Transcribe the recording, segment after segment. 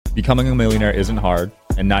Becoming a millionaire isn't hard,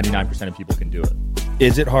 and 99% of people can do it.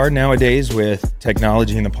 Is it hard nowadays with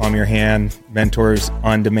technology in the palm of your hand, mentors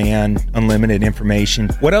on demand, unlimited information?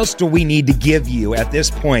 What else do we need to give you at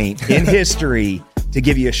this point in history to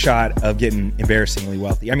give you a shot of getting embarrassingly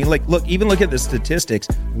wealthy? I mean, look at the statistics.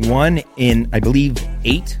 1 in, I believe,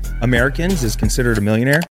 8 Americans is considered a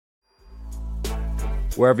millionaire.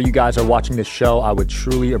 Wherever you guys are watching this show, I would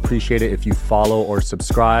truly appreciate it if you follow or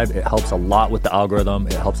subscribe. It helps a lot with the algorithm.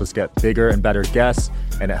 It helps us get bigger and better guests,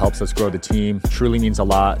 and it helps us grow the team. Truly means a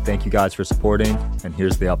lot. Thank you guys for supporting, and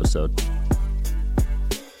here's the episode.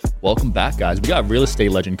 Welcome back, guys. We got real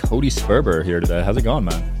estate legend Cody Sperber here today. How's it going,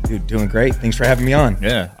 man? Dude, doing great. Thanks for having me on.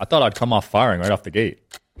 Yeah, I thought I'd come off firing right off the gate.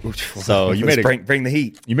 So you made it. Bring the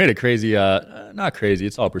heat. You made a crazy, not crazy.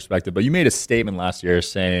 It's all perspective, but you made a statement last year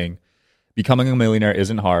saying becoming a millionaire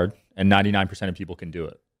isn't hard, and 99% of people can do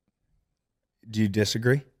it. Do you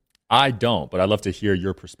disagree? I don't, but I'd love to hear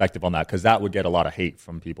your perspective on that, because that would get a lot of hate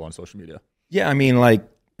from people on social media. Yeah, I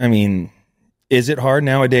mean, is it hard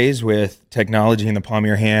nowadays with technology in the palm of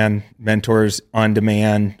your hand, mentors on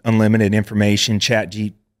demand, unlimited information, chat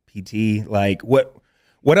GPT? Like, what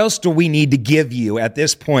else do we need to give you at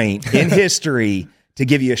this point in history to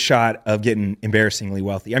give you a shot of getting embarrassingly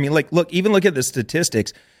wealthy? I mean, look at the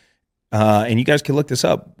statistics. And you guys can look this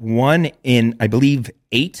up. 1 in, I believe,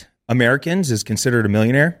 8 Americans is considered a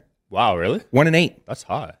millionaire. Wow, really? 1 in 8. That's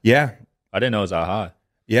high. Yeah. I didn't know it was that high.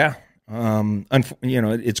 Yeah.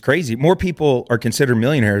 It's crazy. More people are considered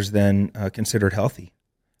millionaires than considered healthy.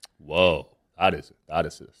 Whoa. That is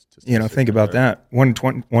think about that. 1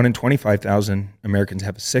 in 25,000 Americans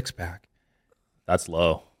have a six-pack. That's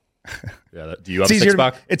low. Yeah. Do you have a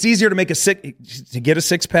six-pack? It's easier to get a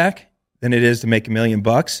six-pack than it is to make $1 million,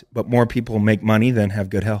 but more people make money than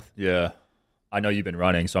have good health. Yeah. I know you've been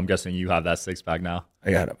running, so I'm guessing you have that six-pack now.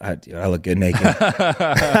 I look good naked.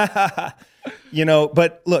 But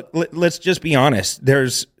look, let's just be honest.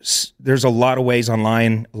 There's a lot of ways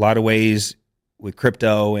online, a lot of ways with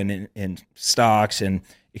crypto and in stocks, and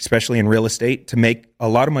especially in real estate, to make a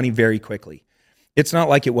lot of money very quickly. It's not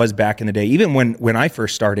like it was back in the day. Even when I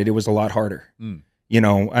first started, it was a lot harder.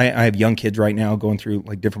 I have young kids right now going through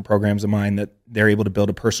like different programs of mine that they're able to build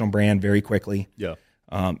a personal brand very quickly. Yeah.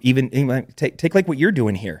 Even take like what you're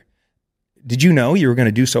doing here. Did you know you were going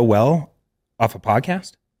to do so well off a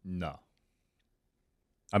podcast? No.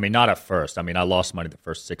 I mean, not at first. I mean, I lost money the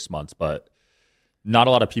first 6 months, but not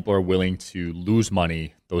a lot of people are willing to lose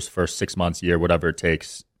money those first 6 months, year, whatever it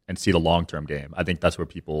takes, and see the long-term game. I think that's where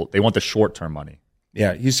they want the short-term money.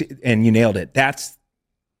 Yeah, you see, and you nailed it. That's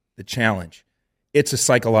the challenge. It's a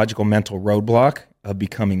psychological mental roadblock of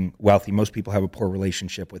becoming wealthy. Most people have a poor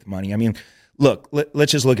relationship with money. I mean, look,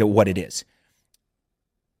 let's just look at what it is.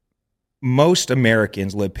 Most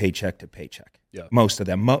Americans live paycheck to paycheck. Yeah. Most of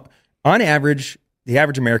them. On average, the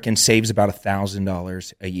average American saves about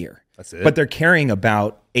 $1,000 a year. That's it. But they're carrying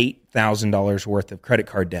about $8,000 worth of credit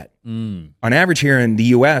card debt. On average here in the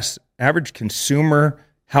U.S., average consumer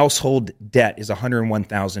household debt is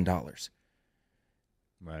 $101,000.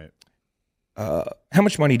 Right. How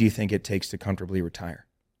much money do you think it takes to comfortably retire?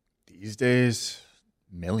 These days,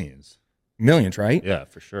 millions. Millions, right? Yeah,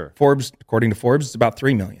 for sure. According to Forbes, it's about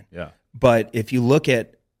 3 million. Yeah. But if you look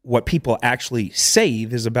at what people actually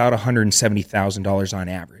save, is about $170,000 on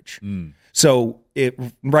average. So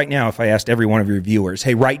right now, if I asked every one of your viewers,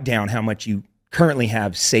 hey, write down how much you currently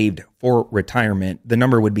have saved for retirement, the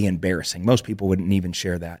number would be embarrassing. Most people wouldn't even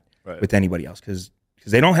share that with anybody else because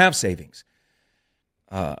they don't have savings.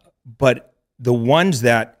 But the ones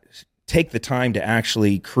that take the time to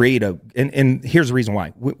actually create and here's the reason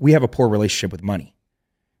why. We have a poor relationship with money.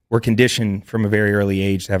 We're conditioned from a very early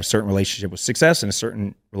age to have a certain relationship with success and a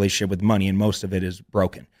certain relationship with money, and most of it is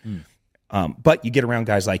broken. But you get around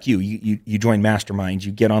guys like you join masterminds,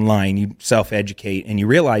 you get online, you self-educate, and you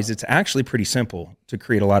realize it's actually pretty simple to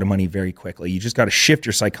create a lot of money very quickly. You just got to shift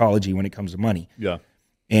your psychology when it comes to money. Yeah.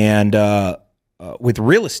 And with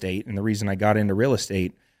real estate, and the reason I got into real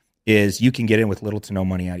estate is you can get in with little to no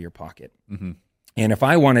money out of your pocket. Mm-hmm. And if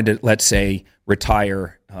I wanted to, let's say,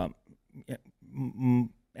 retire,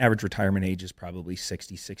 average retirement age is probably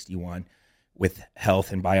 60, 61. With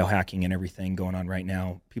health and biohacking and everything going on right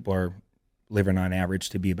now, people are living on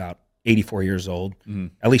average to be about 84 years old. Mm-hmm.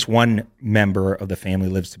 At least one member of the family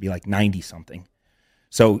lives to be like 90-something.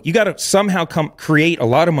 So you got to somehow create a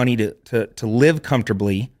lot of money to live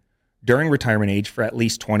comfortably during retirement age for at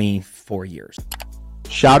least 24 years.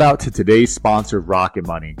 Shout out to today's sponsor, Rocket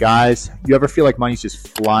Money. Guys, you ever feel like money's just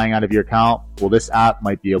flying out of your account? Well, this app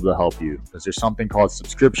might be able to help you because there's something called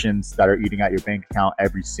subscriptions that are eating at your bank account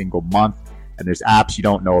every single month. And there's apps you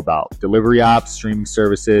don't know about. Delivery apps, streaming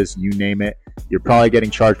services, you name it. You're probably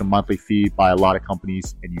getting charged a monthly fee by a lot of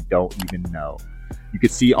companies and you don't even know. You can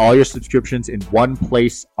see all your subscriptions in one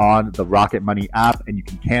place on the Rocket Money app, and you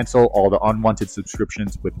can cancel all the unwanted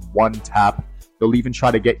subscriptions with one tap. They'll even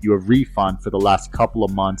try to get you a refund for the last couple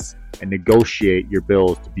of months and negotiate your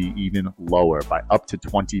bills to be even lower by up to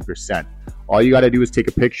 20%. All you got to do is take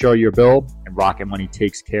a picture of your bill, and Rocket Money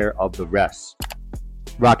takes care of the rest.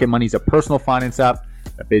 Rocket Money is a personal finance app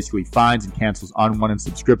that basically finds and cancels unwanted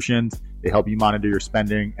subscriptions. They help you monitor your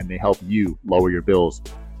spending, and they help you lower your bills.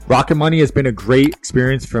 Rocket Money has been a great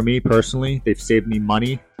experience for me personally. They've saved me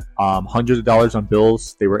money, hundreds of dollars on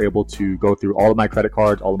bills. They were able to go through all of my credit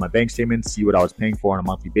cards, all of my bank statements, see what I was paying for on a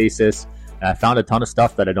monthly basis. And I found a ton of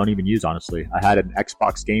stuff that I don't even use, honestly. I had an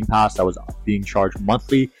Xbox Game Pass that was being charged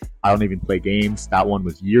monthly. I don't even play games. That one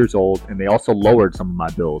was years old, and they also lowered some of my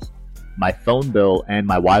bills. My phone bill and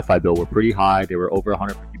my Wi-Fi bill were pretty high. They were over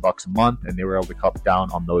 $150 a month, and they were able to cut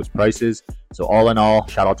down on those prices. So all in all,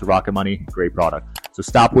 shout out to Rocket Money, great product. So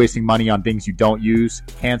stop wasting money on things you don't use.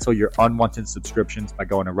 Cancel your unwanted subscriptions by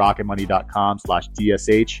going to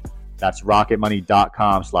rocketmoney.com/DSH. That's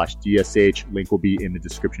rocketmoney.com/DSH. Link will be in the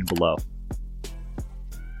description below.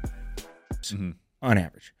 On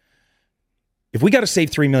average, if we got to save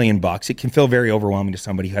 $3 million, it can feel very overwhelming to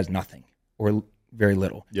somebody who has nothing or very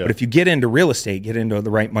little. Yeah. But if you get into real estate, get into the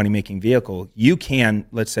right money-making vehicle, you can,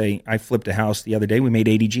 let's say I flipped a house the other day, we made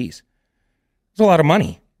 80 G's. It's a lot of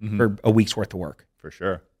money for a week's worth of work. For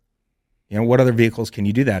sure. You know, what other vehicles can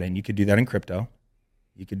you do that in? You could do that in crypto.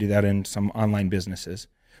 You could do that in some online businesses.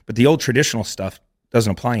 But the old traditional stuff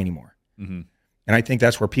doesn't apply anymore. And I think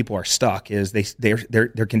that's where people are stuck, is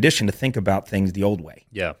they're conditioned to think about things the old way.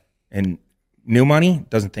 Yeah. And new money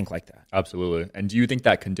doesn't think like that. Absolutely. And do you think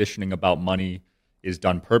that conditioning about money is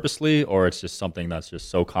done purposely, or it's just something that's just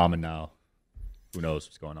so common now? Who knows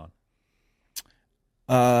what's going on?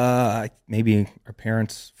 Maybe our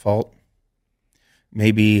parents' fault.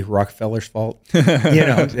 Maybe Rockefeller's fault.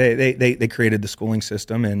 They created the schooling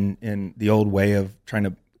system and the old way of trying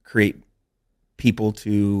to create people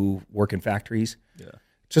to work in factories. Yeah.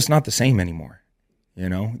 It's just not the same anymore. You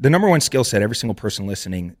know, the number one skill set every single person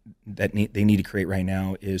listening that they need to create right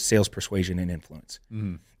now is sales, persuasion, and influence.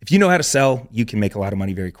 If you know how to sell, you can make a lot of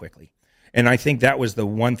money very quickly. And I think that was the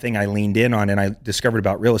one thing I leaned in on and I discovered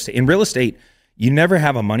about real estate. In real estate, you never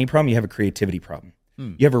have a money problem, you have a creativity problem.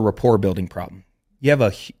 You have a rapport building problem. You have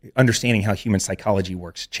a understanding how human psychology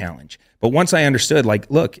works challenge. But once I understood, like,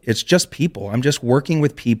 look, it's just people. I'm just working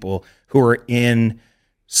with people who are in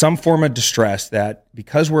some form of distress that,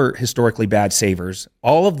 because we're historically bad savers,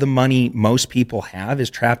 all of the money most people have is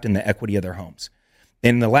trapped in the equity of their homes.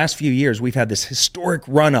 In the last few years, we've had this historic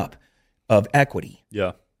run-up of equity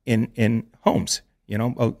in homes. You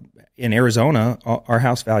know, in Arizona, our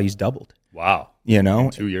house values doubled. Wow. You know,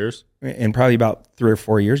 2 years? In probably about 3 or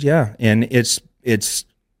 4 years, yeah. And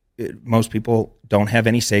most people don't have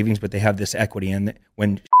any savings, but they have this equity. And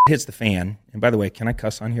when hits the fan, and by the way, can I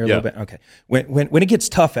cuss on here a little bit? Okay. When it gets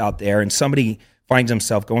tough out there and somebody finds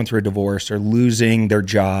himself going through a divorce or losing their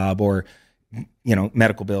job or, you know,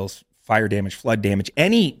 medical bills, fire damage, flood damage,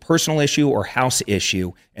 any personal issue or house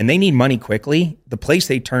issue, and they need money quickly, the place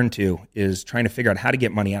they turn to is trying to figure out how to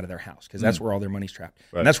get money out of their house, because that's where all their money's trapped.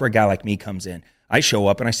 Right. And that's where a guy like me comes in. I show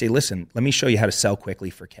up and I say, listen, let me show you how to sell quickly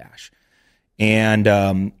for cash. And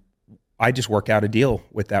I just work out a deal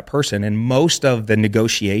with that person. And most of the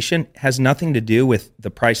negotiation has nothing to do with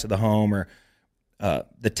the price of the home or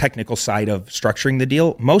the technical side of structuring the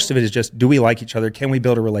deal. Most of it is just, do we like each other? Can we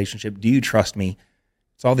build a relationship? Do you trust me?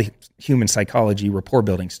 It's all the human psychology, rapport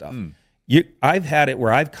building stuff. I've had it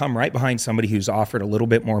where I've come right behind somebody who's offered a little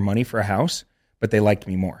bit more money for a house, but they liked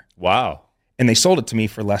me more. Wow. And they sold it to me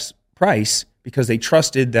for less price because they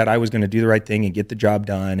trusted that I was going to do the right thing and get the job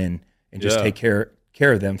done and just take care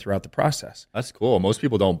of them throughout the process. That's cool. Most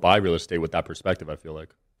people don't buy real estate with that perspective, I feel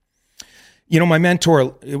like. You know, my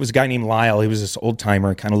mentor, it was a guy named Lyle. He was this old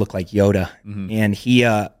timer, kind of looked like Yoda. And he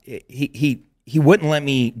wouldn't let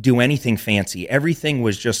me do anything fancy. Everything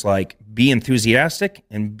was just like, be enthusiastic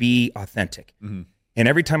and be authentic. And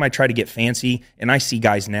every time I try to get fancy, and I see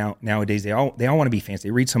guys nowadays, they all want to be fancy.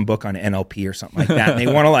 They read some book on NLP or something like that, and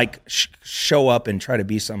they want to like show up and try to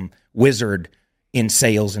be some wizard in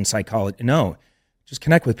sales and psychology. No, just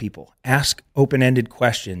connect with people. Ask open-ended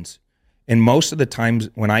questions. And most of the times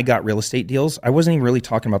when I got real estate deals, I wasn't even really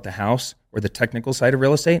talking about the house or the technical side of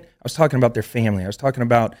real estate. I was talking about their family. I was talking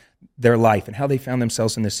about their life and how they found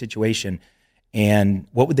themselves in this situation and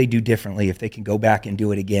what would they do differently if they can go back and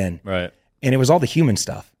do it again. Right. And it was all the human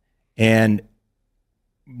stuff. And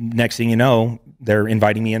next thing you know, they're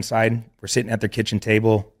inviting me inside. We're sitting at their kitchen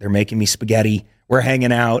table. They're making me spaghetti. We're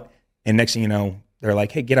hanging out. And next thing you know, they're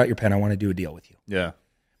like, hey, get out your pen. I want to do a deal with you. Yeah.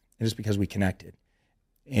 And it's because we connected.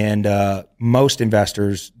 And most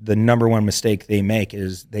investors, the number one mistake they make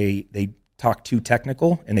is they talk too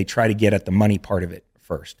technical and they try to get at the money part of it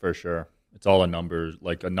first. For sure. It's all a number,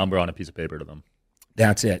 like a number on a piece of paper to them.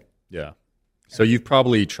 That's it. Yeah. So you've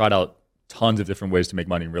probably tried out tons of different ways to make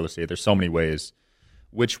money in real estate. There's so many ways.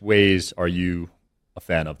 Which ways are you a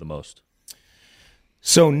fan of the most?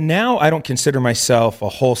 So now I don't consider myself a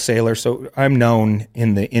wholesaler. So I'm known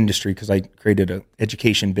in the industry because I created an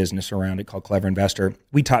education business around it called Clever Investor.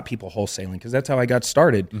 We taught people wholesaling because that's how I got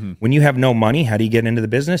started. Mm-hmm. When you have no money, how do you get into the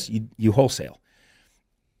business? You wholesale.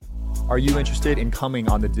 Are you interested in coming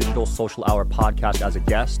on the Digital Social Hour podcast as a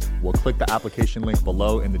guest? We'll click the application link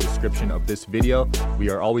below in the description of this video. We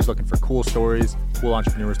are always looking for cool stories, cool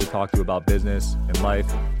entrepreneurs to talk to about business and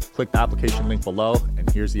life. Click the application link below, and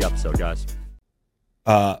here's the episode, guys.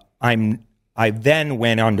 I then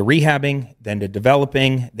went on to rehabbing, then to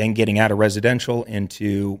developing, then getting out of residential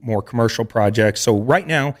into more commercial projects. So right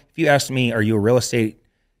now, if you ask me, are you a real estate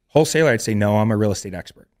wholesaler? I'd say no, I'm a real estate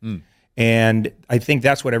expert. And I think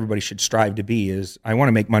that's what everybody should strive to be is I want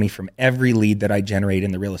to make money from every lead that I generate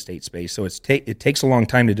in the real estate space. So it takes a long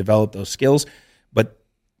time to develop those skills, but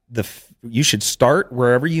you should start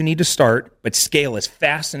wherever you need to start, but scale as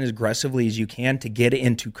fast and as aggressively as you can to get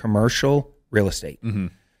into commercial real estate. Mm-hmm.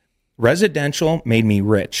 Residential made me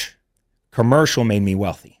rich. Commercial made me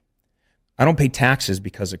wealthy. I don't pay taxes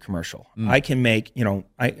because of commercial. I can make,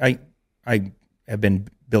 I have been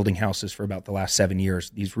building houses for about the last 7 years.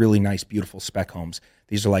 These really nice, beautiful spec homes.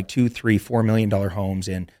 These are like $2, $3, $4 million homes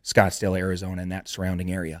in Scottsdale, Arizona, and that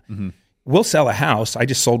surrounding area. Mm-hmm. We'll sell a house. I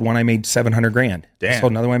just sold one. I made $700,000. Damn. I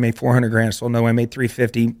sold another one. I made $400,000. I sold another one. I made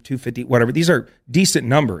 $350, $250, whatever. These are decent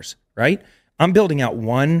numbers, right? I'm building out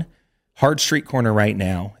one hard street corner right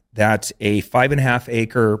now. That's a 5.5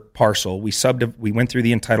 acre parcel. We went through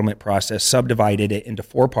the entitlement process, subdivided it into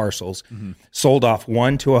 4 parcels, sold off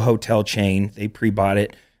one to a hotel chain. They pre-bought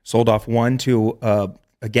it. Sold off one to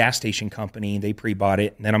a gas station company. They pre-bought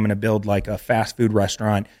it. And then I'm going to build like a fast food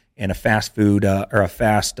restaurant and a fast food or a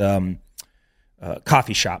fast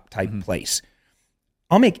coffee shop type place.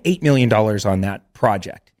 I'll make $8 million on that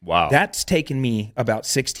project. Wow. That's taken me about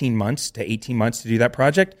 16 months to 18 months to do that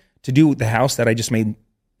project. To do the house that I just made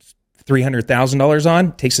 $300,000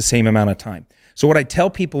 on takes the same amount of time. So what I tell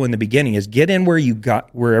people in the beginning is get in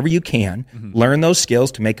wherever you can, learn those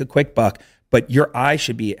skills to make a quick buck, but your eye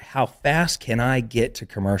should be how fast can I get to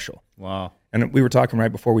commercial? Wow. And we were talking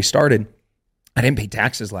right before we started, I didn't pay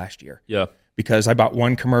taxes last year. Yeah. Because I bought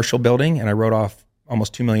one commercial building and I wrote off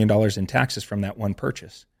almost $2 million in taxes from that one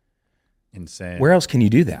purchase. Insane. Where else can you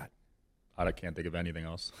do that? I can't think of anything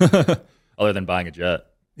else other than buying a jet.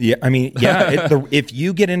 Yeah, I mean, if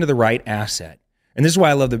you get into the right asset, and this is why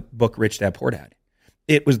I love the book Rich Dad Poor Dad.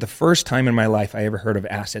 It was the first time in my life I ever heard of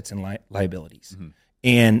assets and liabilities. Mm-hmm.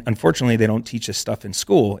 And unfortunately, they don't teach this stuff in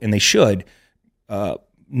school, and they should.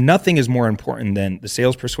 Nothing is more important than the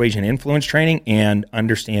sales persuasion influence training and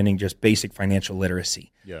understanding just basic financial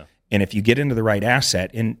literacy. Yeah. And if you get into the right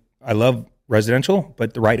asset, and I love residential,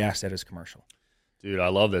 but the right asset is commercial. Dude, I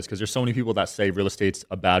love this because there's so many people that say real estate's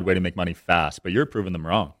a bad way to make money fast, but you're proving them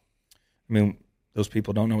wrong. I mean, those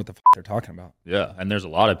people don't know what the they're talking about. Yeah, and there's a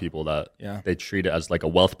lot of people that they treat it as like a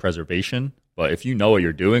wealth preservation, but if you know what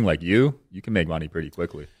you're doing, like you can make money pretty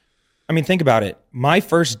quickly. I mean, think about it. My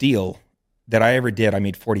first deal that I ever did, I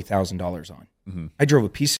made $40,000 on. Mm-hmm. I drove a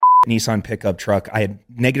piece of Nissan pickup truck. I had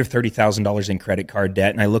negative $30,000 in credit card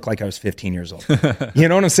debt, and I looked like I was 15 years old. You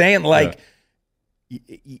know what I'm saying? Like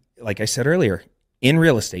I said earlier, in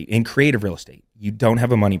real estate, in creative real estate, you don't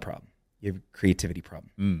have a money problem. You have a creativity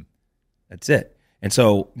problem. That's it. And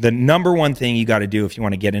so the number one thing you got to do if you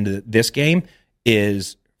want to get into this game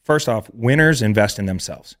is, first off, winners invest in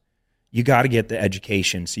themselves. You got to get the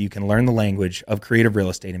education so you can learn the language of creative real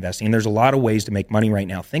estate investing. And there's a lot of ways to make money right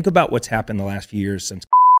now. Think about what's happened the last few years since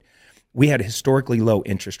we had historically low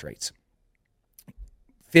interest rates.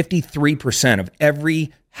 53% of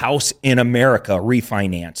every house in America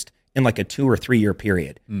refinanced in like a 2 or 3 year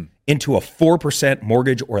period into a 4%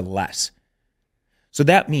 mortgage or less. So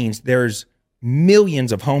that means there's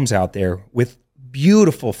millions of homes out there with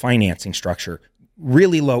beautiful financing structure,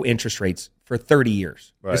 really low interest rates for 30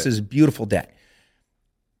 years. Right. This is beautiful debt.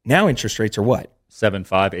 Now interest rates are what? 7,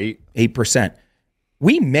 5, 8? 8%.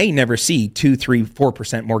 We may never see 2, 3,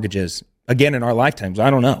 4% mortgages again in our lifetimes. I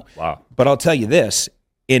don't know. Wow. But I'll tell you this.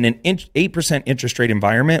 In an 8% interest rate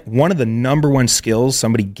environment, one of the number one skills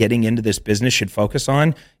somebody getting into this business should focus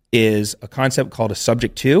on is a concept called a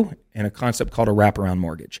subject to and a concept called a wraparound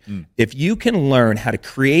mortgage. If you can learn how to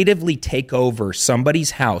creatively take over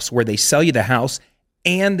somebody's house where they sell you the house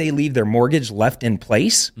and they leave their mortgage left in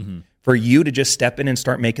place for you to just step in and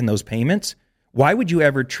start making those payments, why would you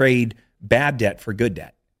ever trade bad debt for good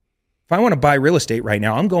debt? If I want to buy real estate right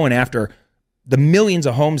now, I'm going after the millions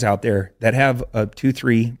of homes out there that have a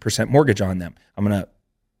 2-3% mortgage on them.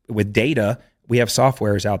 With data, we have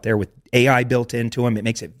softwares out there with AI built into them. It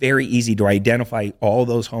makes it very easy to identify all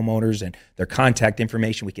those homeowners and their contact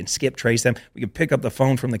information. We can skip trace them. We can pick up the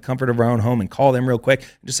phone from the comfort of our own home and call them real quick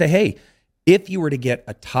and just say, hey, if you were to get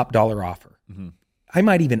a top dollar offer, I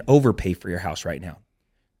might even overpay for your house right now.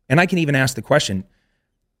 And I can even ask the question,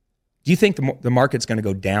 do you think the market's going to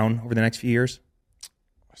go down over the next few years?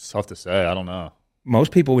 It's tough to say. I don't know.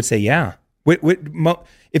 Most people would say, yeah.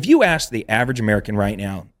 If you ask the average American right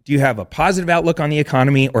now, do you have a positive outlook on the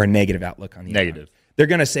economy or a negative outlook on the economy? They're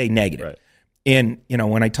going to say negative. Right. And,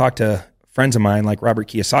 when I talk to friends of mine like Robert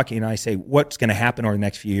Kiyosaki and I say, what's going to happen over the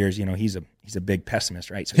next few years? He's a big pessimist,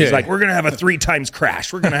 right? So he's like, we're going to have a 3 times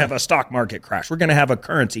crash. We're going to have a stock market crash. We're going to have a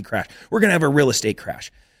currency crash. We're going to have a real estate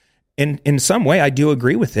crash. And in some way, I do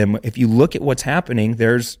agree with him. If you look at what's happening,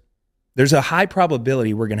 there's a high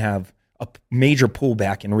probability we're going to have a major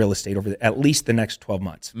pullback in real estate over at least the next 12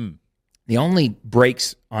 months. The only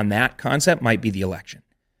breaks on that concept might be the election.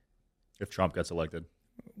 If Trump gets elected.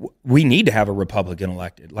 We need to have a Republican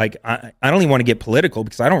elected. Like, I don't even want to get political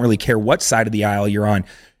because I don't really care what side of the aisle you're on.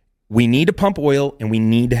 We need to pump oil and we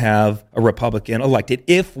need to have a Republican elected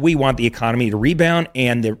if we want the economy to rebound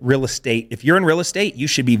and the real estate. If you're in real estate, you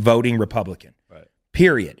should be voting Republican. Right.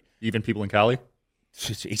 Period. Even people in Cali?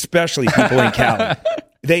 Especially people in Cali.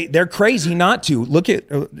 They're crazy not to. Look,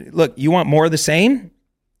 you want more of the same?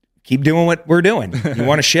 Keep doing what we're doing. You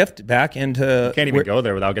want to shift back into... You can't even go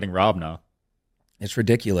there without getting robbed now. It's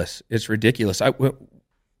ridiculous. It's ridiculous.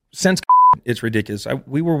 Since it's ridiculous.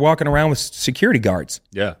 We were walking around with security guards.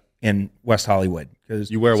 Yeah. In West Hollywood.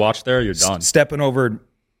 You wear a watch there, you're done. Stepping over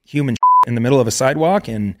human in the middle of a sidewalk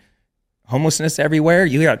and homelessness everywhere.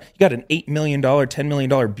 You got an $8 million, $10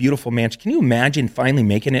 million beautiful mansion. Can you imagine finally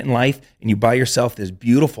making it in life and you buy yourself this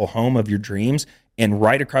beautiful home of your dreams and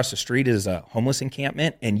right across the street is a homeless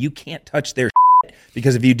encampment and you can't touch their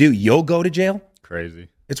because if you do, you'll go to jail? Crazy.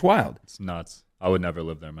 It's wild. It's nuts. I would never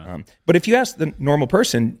live there, man. But if you ask the normal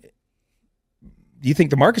person, do you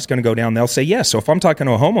think the market's going to go down? They'll say yes. So if I'm talking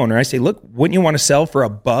to a homeowner, I say, look, wouldn't you want to sell for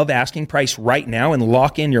above asking price right now and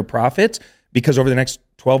lock in your profits? Because over the next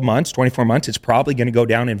 12 months, 24 months, it's probably going to go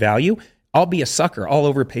down in value. I'll be a sucker. I'll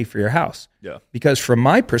overpay for your house. Yeah. Because from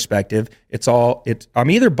my perspective,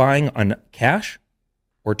 I'm either buying on cash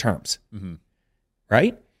or terms.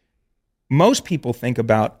 Right? Most people think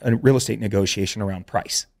about a real estate negotiation around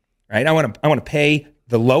price. Right? I want to pay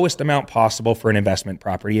the lowest amount possible for an investment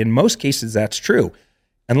property. In most cases, that's true,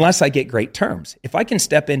 unless I get great terms. If I can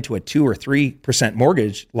step into a 2 or 3%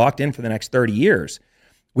 mortgage locked in for the next 30 years,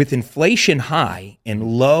 with inflation high and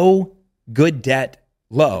low, good debt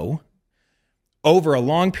low, over a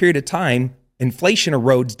long period of time, inflation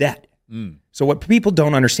erodes debt. So what people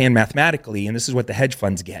don't understand mathematically, and this is what the hedge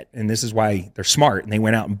funds get, and this is why they're smart, and they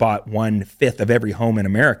went out and bought 1/5 of every home in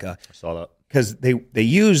America. I saw that. Because they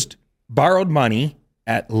used borrowed money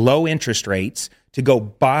at low interest rates to go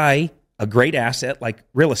buy a great asset like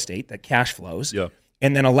real estate that cash flows,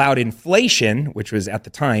 and then allowed inflation, which was at the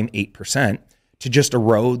time 8%, to just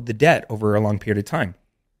erode the debt over a long period of time.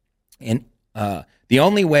 And the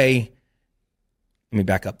only way, let me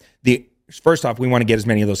back up. First off, we want to get as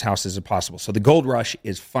many of those houses as possible. So the gold rush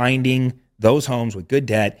is finding those homes with good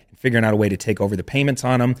debt and figuring out a way to take over the payments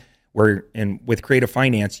on them. With creative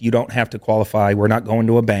finance, you don't have to qualify. We're not going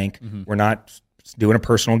to a bank. We're not doing a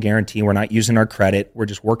personal guarantee. We're not using our credit. We're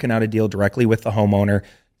just working out a deal directly with the homeowner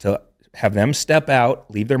to have them step out,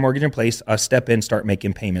 leave their mortgage in place, us step in, start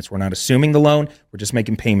making payments. We're not assuming the loan. We're just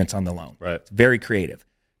making payments on the loan. Right. It's very creative,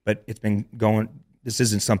 but it's been going. This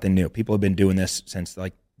isn't something new. People have been doing this since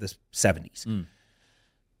like the 70s.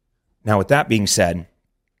 Now, with that being said,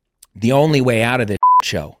 the only way out of this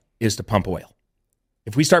show is to pump oil.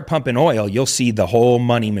 If we start pumping oil, you'll see the whole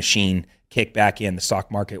money machine kick back in. The stock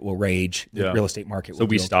market will rage. The real estate market will So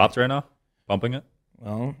we stopped right now pumping it?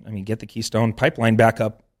 Well, I mean, get the Keystone pipeline back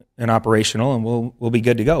up and operational and we'll be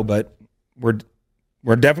good to go. But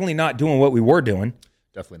we're definitely not doing what we were doing.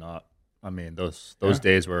 Definitely not. I mean, those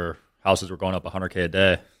days where houses were going up $100K a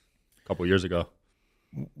day a couple of years ago.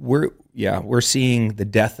 We're seeing the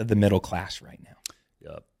death of the middle class right now.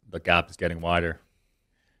 Yeah, the gap is getting wider.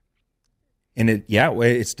 And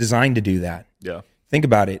it's designed to do that. Yeah. Think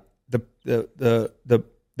about it.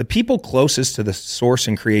 The The people closest to the source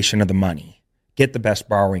and creation of the money get the best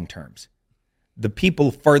borrowing terms. The people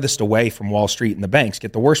furthest away from Wall Street and the banks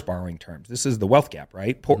get the worst borrowing terms. This is the wealth gap,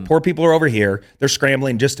 right? Poor people are over here. They're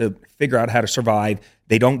scrambling just to figure out how to survive.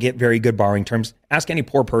 They don't get very good borrowing terms. Ask any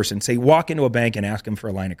poor person, say, walk into a bank and ask them for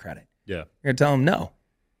a line of credit. Yeah. You're going to tell them no.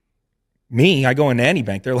 Me, I go into any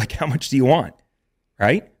bank. They're like, how much do you want?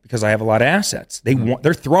 Right? Because I have a lot of assets.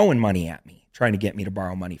 They're throwing money at me, trying to get me to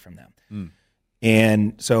borrow money from them.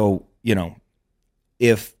 And so,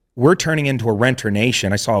 if we're turning into a renter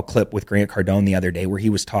nation. I saw a clip with Grant Cardone the other day where he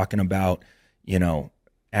was talking about,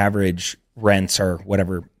 average rents are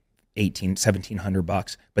whatever,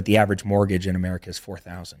 $1,700, but the average mortgage in America is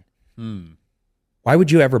 $4,000. Why would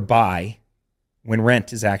you ever buy when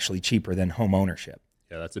rent is actually cheaper than home ownership?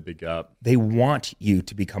 Yeah, that's a big gap. They want you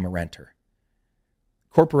to become a renter.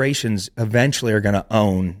 Corporations eventually are going to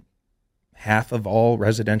own half of all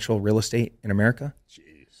residential real estate in America. Jeez.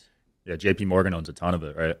 Yeah, JP Morgan owns a ton of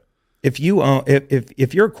it, right? If you own,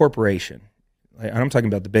 if you're a corporation, and I'm talking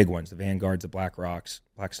about the big ones, the Vanguards, the BlackRocks,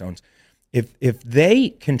 Blackstones, if they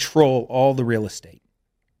control all the real estate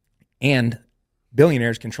and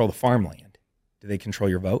billionaires control the farmland, do they control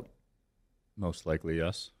your vote? Most likely,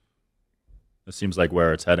 yes. It seems like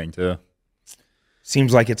where it's heading too.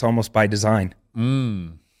 Seems like it's almost by design.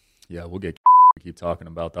 Yeah, we'll get to keep talking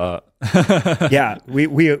about that. Yeah,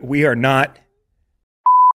 we are not.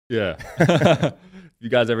 Yeah. You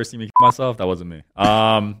guys ever see me myself? That wasn't me.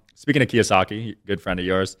 Speaking of Kiyosaki, good friend of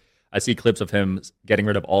yours, I see clips of him getting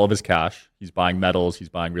rid of all of his cash. He's buying metals. He's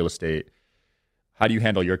buying real estate. How do you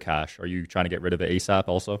handle your cash? Are you trying to get rid of it ASAP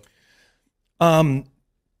also? I'm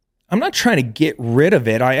not trying to get rid of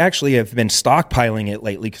it. I actually have been stockpiling it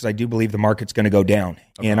lately because I do believe the market's going to go down,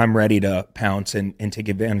 and I'm ready to pounce and take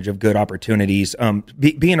advantage of good opportunities.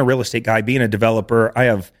 Being a real estate guy, being a developer, I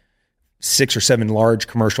have 6 or 7 large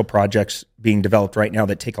commercial projects being developed right now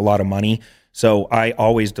that take a lot of money. So I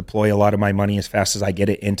always deploy a lot of my money as fast as I get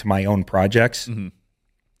it into my own projects. Mm-hmm.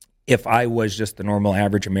 If I was just the normal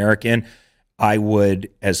average American, I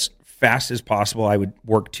would, as fast as possible, I would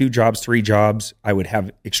work 2 jobs, 3 jobs. I would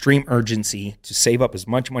have extreme urgency to save up as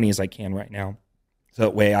much money as I can right now. So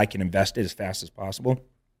that way I can invest it as fast as possible.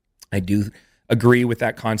 I do agree with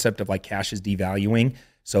that concept of like cash is devaluing.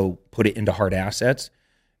 So put it into hard assets.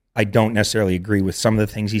 I don't necessarily agree with some of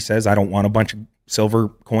the things he says. I don't want a bunch of silver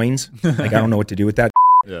coins. Like, I don't know what to do with that.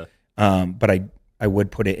 Yeah. But I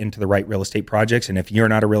would put it into the right real estate projects. And if you're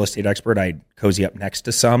not a real estate expert, I'd cozy up next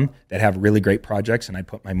to some that have really great projects, and I'd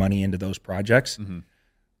put my money into those projects.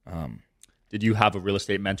 Mm-hmm. Did you have a real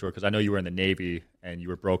estate mentor? Because I know you were in the Navy and you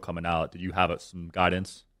were broke coming out. Did you have some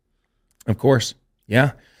guidance? Of course.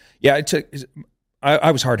 Yeah. Yeah.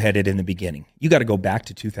 I was hard-headed in the beginning. You got to go back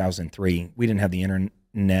to 2003. We didn't have the internet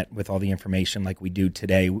with all the information like we do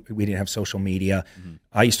today. We didn't have social media. Mm-hmm.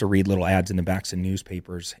 I used to read little ads in the backs of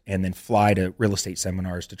newspapers and then fly to real estate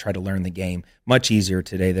seminars to try to learn the game. Much easier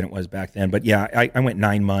today than it was back then. But yeah, I went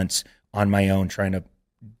 9 months on my own trying to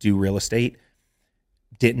do real estate.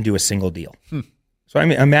 Didn't do a single deal. So I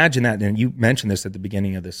mean, imagine that. And you mentioned this at the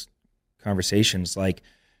beginning of this conversation. It's like,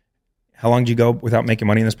 how long did you go without making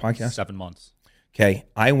money in this podcast? 7 months. Okay,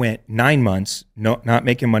 I went 9 months, not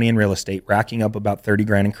making money in real estate, racking up about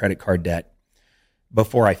 $30,000 in credit card debt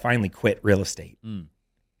before I finally quit real estate. And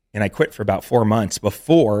I quit for about 4 months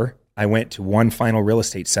before I went to one final real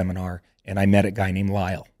estate seminar, and I met a guy named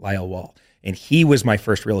Lyle Wall, and he was my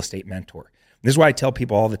first real estate mentor. And this is why I tell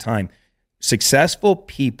people all the time, successful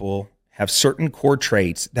people have certain core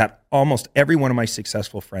traits that almost every one of my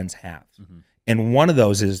successful friends have. Mm-hmm. And one of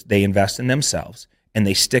those is they invest in themselves, and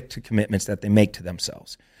they stick to commitments that they make to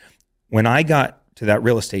themselves. When I got to that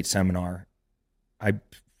real estate seminar,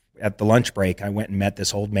 at the lunch break, I went and met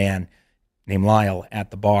this old man named Lyle at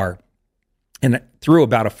the bar. And through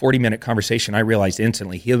about a 40-minute conversation, I realized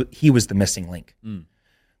instantly he was the missing link.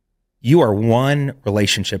 You are one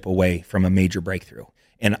relationship away from a major breakthrough.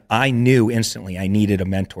 And I knew instantly I needed a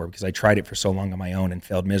mentor because I tried it for so long on my own and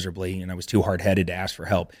failed miserably, and I was too hard-headed to ask for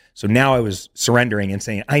help. So now I was surrendering and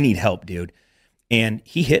saying, I need help, dude. And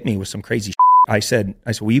he hit me with some crazy shit. I said,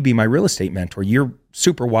 will you be my real estate mentor? You're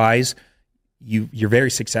super wise. You're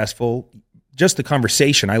very successful. Just the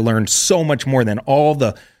conversation, I learned so much more than all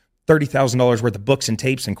the $30,000 worth of books and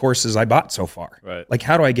tapes and courses I bought so far. Right. Like,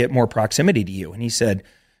 how do I get more proximity to you? And he said,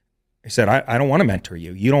 I don't want to mentor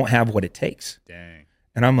you. You don't have what it takes. Dang.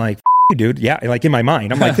 And I'm like, you, dude. Yeah, like in my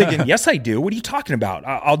mind, I'm like thinking, yes, I do. What are you talking about?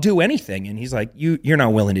 I'll do anything. And he's like, you're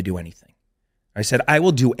not willing to do anything. I said, I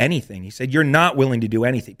will do anything. He said, you're not willing to do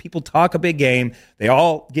anything. People talk a big game. They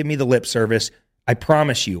all give me the lip service. I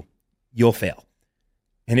promise you, you'll fail.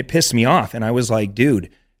 And it pissed me off. And I was like, dude,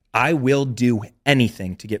 I will do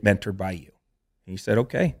anything to get mentored by you. And he said,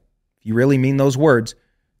 okay, if you really mean those words,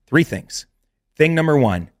 3 things. Thing number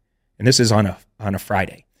 1, and this is on a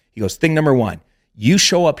Friday. He goes, thing number 1, you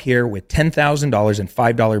show up here with $10,000 in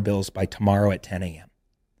 $5 bills by tomorrow at 10 a.m.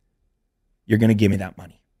 You're going to give me that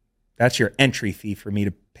money. That's your entry fee for me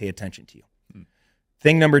to pay attention to you.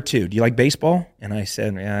 Thing number 2, do you like baseball? And I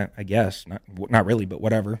said, yeah, I guess. Not really, but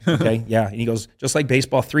whatever. Okay, yeah. And he goes, just like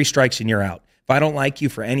baseball, 3 strikes and you're out. If I don't like you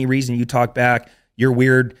for any reason, you talk back, you're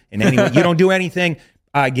weird, and anyway, you don't do anything,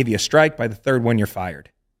 I give you a strike. By the 3rd one, you're fired.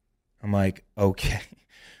 I'm like, okay.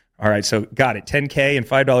 All right, so got it. $10K and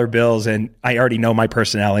 $5 bills, and I already know my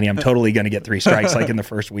personality. I'm totally going to get 3 strikes like in the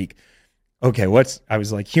first week. Okay, I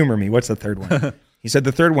was like, humor me. What's the 3rd one? He said,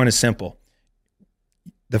 the 3rd one is simple.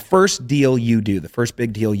 The first deal you do, the first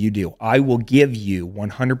big deal you do, I will give you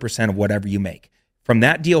 100% of whatever you make. From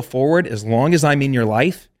that deal forward, as long as I'm in your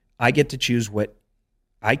life, I get to choose what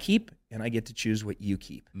I keep, and I get to choose what you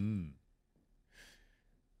keep.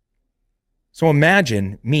 So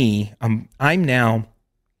imagine me, I'm now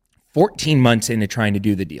 14 months into trying to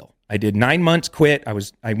do the deal. I did 9 months, quit. I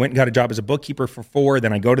went and got a job as a bookkeeper for 4.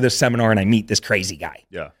 Then I go to this seminar and I meet this crazy guy.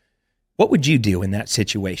 Yeah. What would you do in that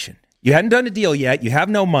situation? You hadn't done a deal yet. You have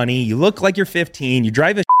no money. You look like you're 15. You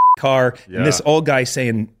drive a car. Yeah. And this old guy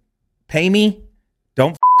saying, pay me,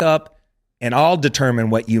 don't up, and I'll determine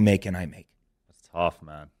what you make and I make. That's tough,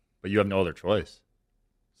 man. But you have no other choice.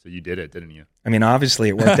 So you did it, didn't you? I mean, obviously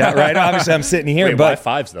it worked out, right? Obviously I'm sitting here. Wait, but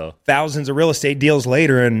why 5s though? Thousands of real estate deals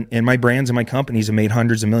later, and my brands and my companies have made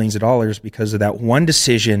hundreds of millions of dollars because of that one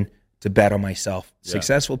decision to bet on myself. Yeah.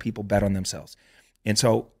 Successful people bet on themselves. And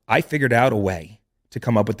so I figured out a way to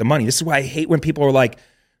come up with the money. This is why I hate when people are like,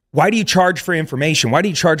 why do you charge for information? Why do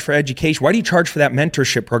you charge for education? Why do you charge for that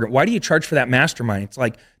mentorship program? Why do you charge for that mastermind? It's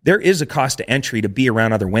like, there is a cost to entry to be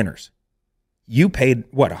around other winners. You paid,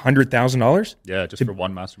 what, $100,000? Yeah, just for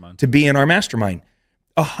one mastermind. To be in our mastermind.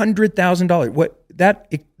 $100,000. What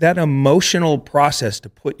that emotional process to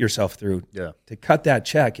put yourself through, to cut that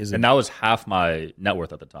check is... And that was half my net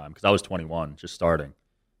worth at the time, because I was 21, just starting.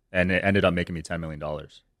 And it ended up making me $10 million.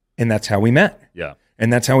 And that's how we met. Yeah.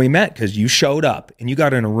 And that's how we met, because you showed up and you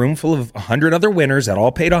got in a room full of 100 other winners that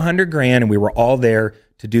all paid $100,000, and we were all there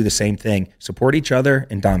to do the same thing, support each other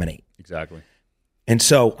and dominate. Exactly. And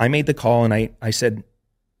so I made the call and I said,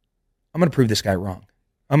 I'm going to prove this guy wrong.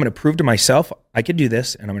 I'm going to prove to myself I could do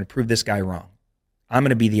this, and I'm going to prove this guy wrong. I'm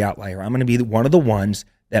going to be the outlier. I'm going to be one of the ones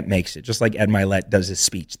that makes it, just like Ed Milet does his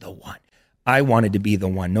speech, the one. I wanted to be the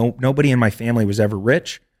one. Nobody in my family was ever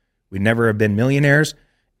rich. We'd never have been millionaires.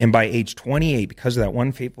 And by age 28, because of that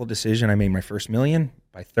one fateful decision, I made my first million.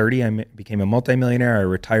 By 30, I became a multimillionaire. I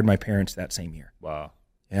retired my parents that same year. Wow.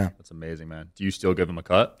 Yeah. That's amazing, man. Do you still give them a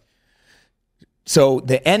cut? So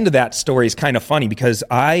the end of that story is kind of funny, because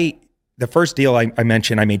the first deal I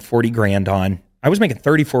mentioned, I made $40,000 on. I was making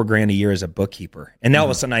 $34,000 a year as a bookkeeper. And now all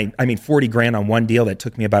of a sudden I made $40,000 on one deal that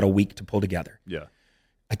took me about a week to pull together. Yeah.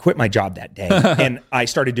 I quit my job that day and I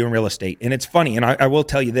started doing real estate. And it's funny, and I will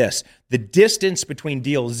tell you this, the distance between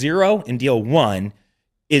deal 0 and deal 1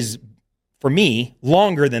 is, for me,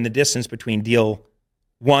 longer than the distance between deal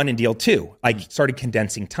 1 and deal 2. I started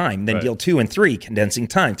condensing time. Then deal 2 and 3, condensing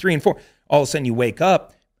time. 3 and 4. All of a sudden you wake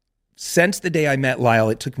up. Since the day I met Lyle,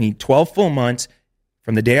 it took me 12 full months.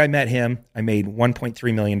 From the day I met him, I made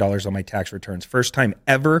 $1.3 million on my tax returns. First time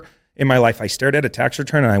ever in my life, I stared at a tax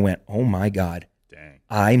return and I went, oh my God.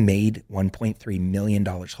 I made $1.3 million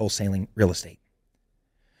wholesaling real estate.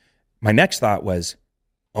 My next thought was,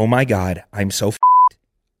 oh my God, I'm so f***ed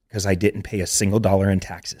because I didn't pay a single dollar in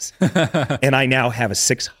taxes. And I now have a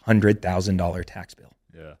 $600,000 tax bill.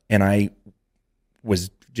 Yeah. And I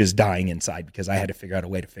was just dying inside because I had to figure out a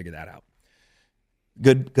way to figure that out.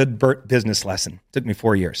 Good business lesson. Took me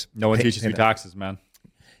 4 years. No one teaches you taxes, man.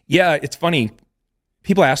 Yeah, it's funny.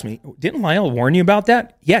 People ask me, didn't Lyle warn you about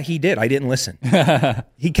that? Yeah, he did. I didn't listen.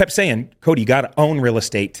 He kept saying, Cody, you got to own real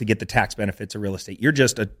estate to get the tax benefits of real estate. You're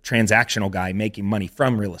just a transactional guy making money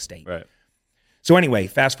from real estate. Right. So anyway,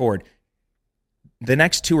 fast forward. The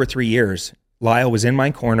next 2 or 3 years, Lyle was in my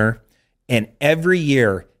corner, and every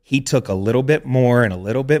year he took a little bit more and a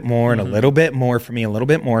little bit more and a little bit more for me, a little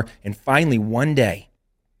bit more. And finally, one day,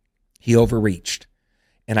 he overreached.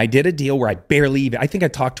 And I did a deal where I think I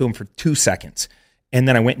talked to him for 2 seconds. And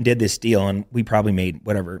then I went and did this deal, and we probably made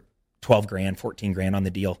whatever, $12,000, $14,000 on the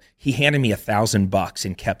deal. He handed me $1,000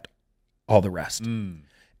 and kept all the rest. And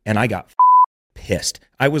I got pissed.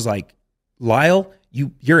 I was like, Lyle,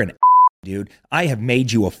 you're an dude. I have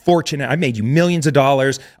made you a fortune. I made you millions of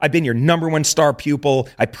dollars. I've been your number 1 star pupil.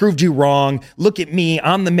 I proved you wrong. Look at me.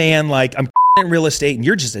 I'm the man. Like, I'm in real estate, and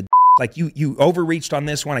you're just a like you overreached on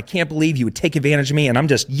this one. I can't believe you would take advantage of me. And I'm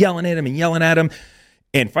just yelling at him.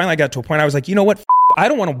 And finally I got to a point I was like, you know what? I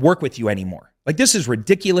don't want to work with you anymore. Like, this is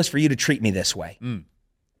ridiculous for you to treat me this way.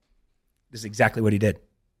 This is exactly what he did.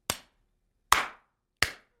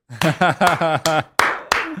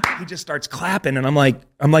 He just starts clapping, and I'm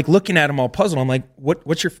like looking at him all puzzled. I'm like, what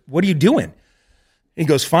are you doing? And he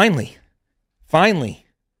goes, finally.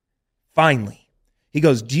 He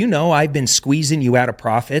goes, do you know I've been squeezing you out of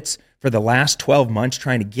profits for the last 12 months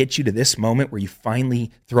trying to get you to this moment where you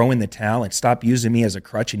finally throw in the towel and stop using me as a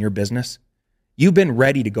crutch in your business? You've been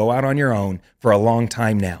ready to go out on your own for a long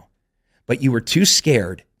time now, but you were too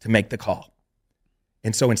scared to make the call.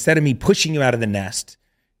 And so instead of me pushing you out of the nest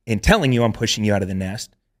and telling you I'm pushing you out of the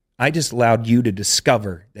nest, I just allowed you to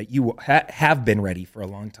discover that you have been ready for a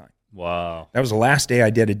long time. Wow. That was the last day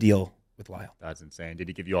I did a deal with Lyle. That's insane. Did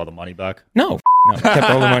he give you all the money back? No. I kept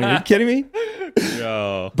all the money. Are you kidding me?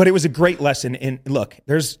 Yo. But it was a great lesson. And look,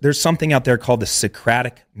 there's something out there called the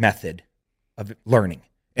Socratic method of learning.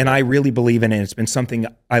 And I really believe in it. It's been something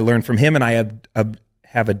I learned from him, and I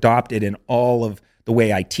have adopted in all of the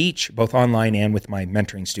way I teach, both online and with my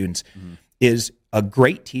mentoring students, is a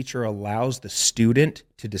great teacher allows the student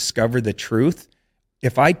to discover the truth.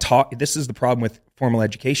 If I talk, this is the problem with formal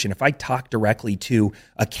education. If I talk directly to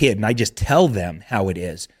a kid and I just tell them how it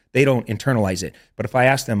is, they don't internalize it. But if I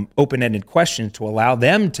ask them open-ended questions to allow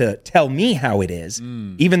them to tell me how it is,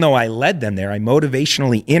 even though I led them there, I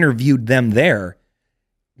motivationally interviewed them there,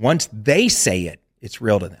 once they say it, it's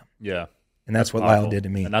real to them. Yeah. And that's what Lyle did to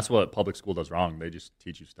me. And that's what public school does wrong. They just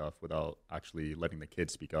teach you stuff without actually letting the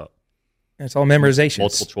kids speak up. It's all memorization.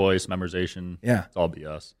 Multiple choice, memorization. Yeah. It's all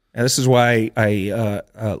BS. And this is why I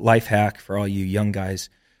life hack for all you young guys,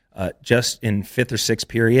 just in 5th or 6th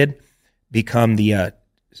period, become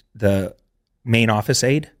the main office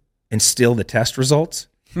aide and steal the test results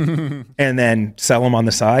and then sell them on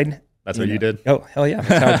the side. That's what you did? Oh, hell yeah.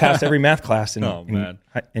 That's how I passed every math class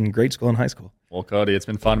in grade school and high school. Well, Cody, it's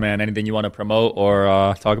been fun, man. Anything you want to promote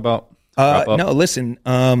or talk about? No, listen,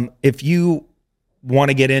 if you want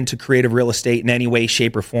to get into creative real estate in any way,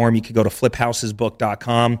 shape, or form, you could go to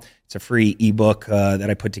fliphousesbook.com. It's a free ebook that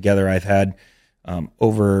I put together. I've had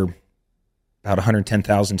over about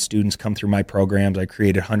 110,000 students come through my programs. I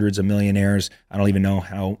created hundreds of millionaires. I don't even know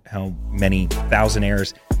how many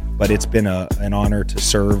thousandaires, but it's been an honor to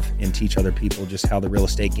serve and teach other people just how the real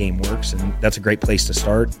estate game works. And that's a great place to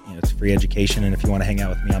start. It's free education. And if you want to hang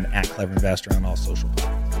out with me, I'm at Clever Investor on all social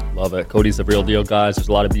platforms. Love it. Cody's the real deal, guys. There's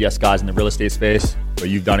a lot of BS guys in the real estate space, but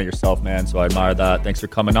you've done it yourself, man. So I admire that. Thanks for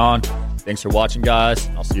coming on. Thanks for watching, guys.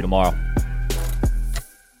 I'll see you tomorrow.